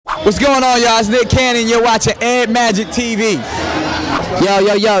What's going on, y'all? It's Nick Cannon. You're watching ED MAGIK TV.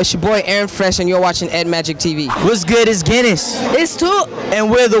 Yo, it's your boy Aaron Fresh, and you're watching ED MAGIK TV. What's good? It's Guinness. It's Tool.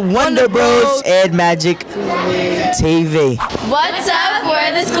 And we're the Wonder Broz, ED MAGIK TV. What's up?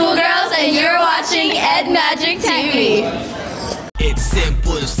 We're the School Girls, and you're watching ED MAGIK TV. It's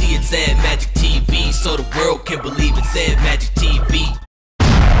simple to see it's ED MAGIK TV, so the world can believe it's ED MAGIK TV.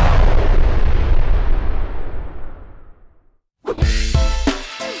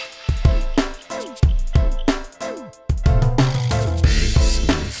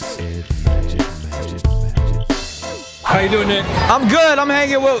 How you doing, Nick? I'm good. I'm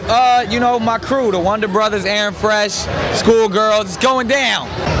hanging with, my crew, the Wonder Brothers, Aaron Fresh, School Girls. It's going down.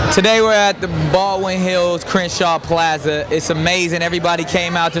 Today we're at the Baldwin Hills Crenshaw Plaza. It's amazing. Everybody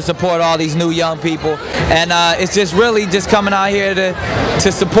came out to support all these new young people, and it's just really just coming out here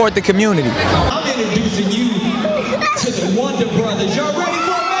to support the community. I'm introducing you to the Wonder Brothers. Y'all ready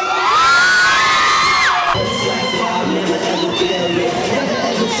for it?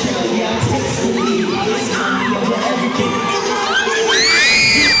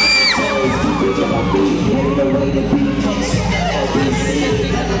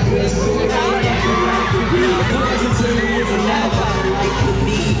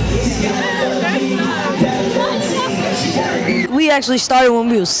 We actually started when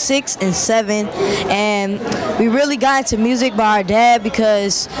we were 6 and 7, and we really got into music by our dad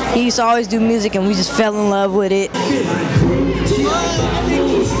because he used to always do music, and we just fell in love with it.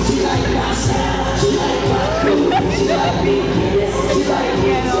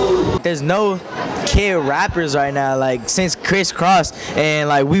 There's no kid rappers right now, like since Crisscross, and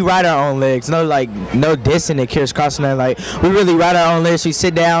like we write our own lyrics. No dissing to Crisscross, man. Like we really write our own lyrics. We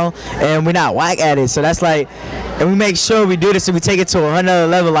sit down and we're not whack at it. So that's like, and we make sure we do this and we take it to another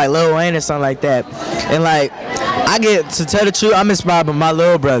level, like Lil Wayne or something like that. And like, I get to tell the truth, I'm inspired by my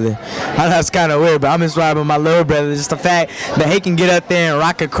little brother. I know it's kind of weird, but I'm inspired by my little brother. Just the fact that he can get up there and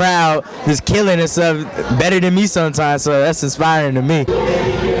rock a crowd, just killing and stuff, better than me sometimes. So that's inspiring to me.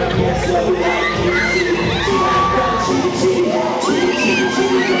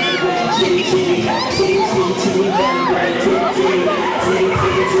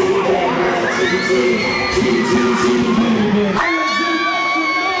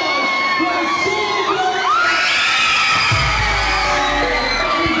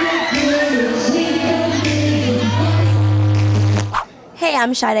 Hey,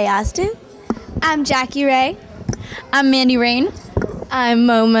 I'm Sade Austin. I'm Jackie Ray. I'm Mandy Rain. I'm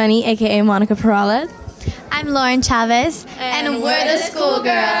Mo Money, aka Monica Perales. I'm Lauren Chavez. And we're the School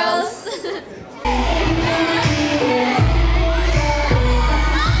Girls.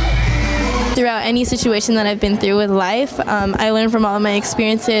 Throughout any situation that I've been through with life, I learn from all of my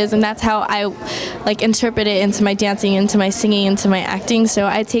experiences, and that's how I interpret it into my dancing, into my singing, into my acting. So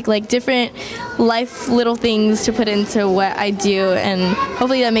I take different life little things to put into what I do, and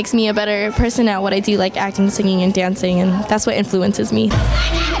hopefully that makes me a better person at what I do, like acting, singing, and dancing, and that's what influences me.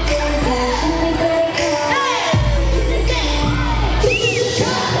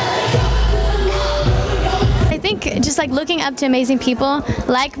 Just looking up to amazing people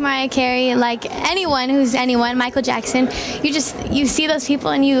like Mariah Carey, like anyone who's anyone, Michael Jackson, you see those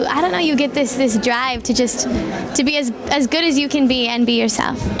people and you get this drive to be as good as you can be and be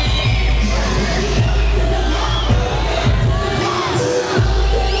yourself.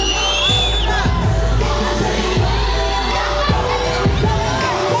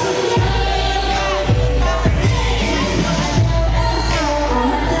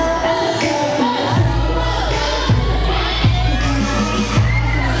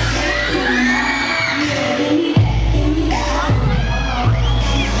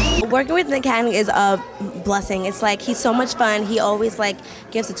 Working with Nick Cannon is a blessing. It's he's so much fun. He always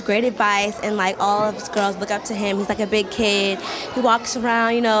gives us great advice, and all of his girls look up to him. He's a big kid. He walks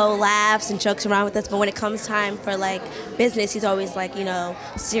around, laughs and jokes around with us. But when it comes time for business, he's always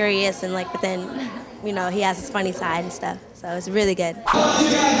serious and but then he has his funny side and stuff. So it's really good.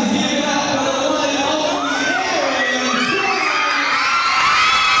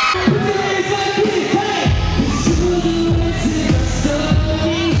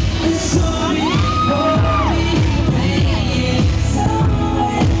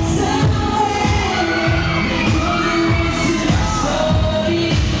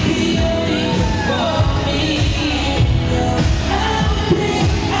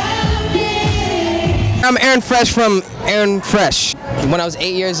 I'm Aaron Fresh from Aaron Fresh. When I was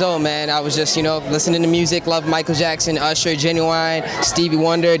 8 years old, man, I was just, listening to music, loved Michael Jackson, Usher, Genuine, Stevie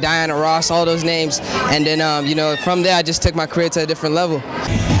Wonder, Diana Ross, all those names. And then, from there, I just took my career to a different level.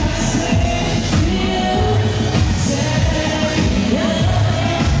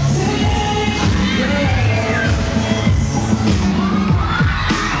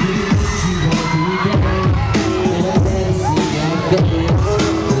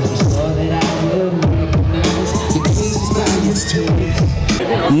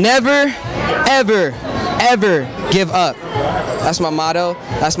 Never, ever, ever give up. That's my motto.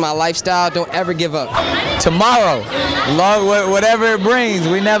 That's my lifestyle. Don't ever give up. Tomorrow, whatever it brings,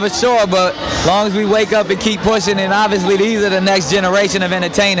 we never sure, but as long as we wake up and keep pushing, and obviously these are the next generation of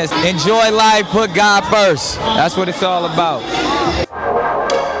entertainers. Enjoy life, put God first. That's what it's all about.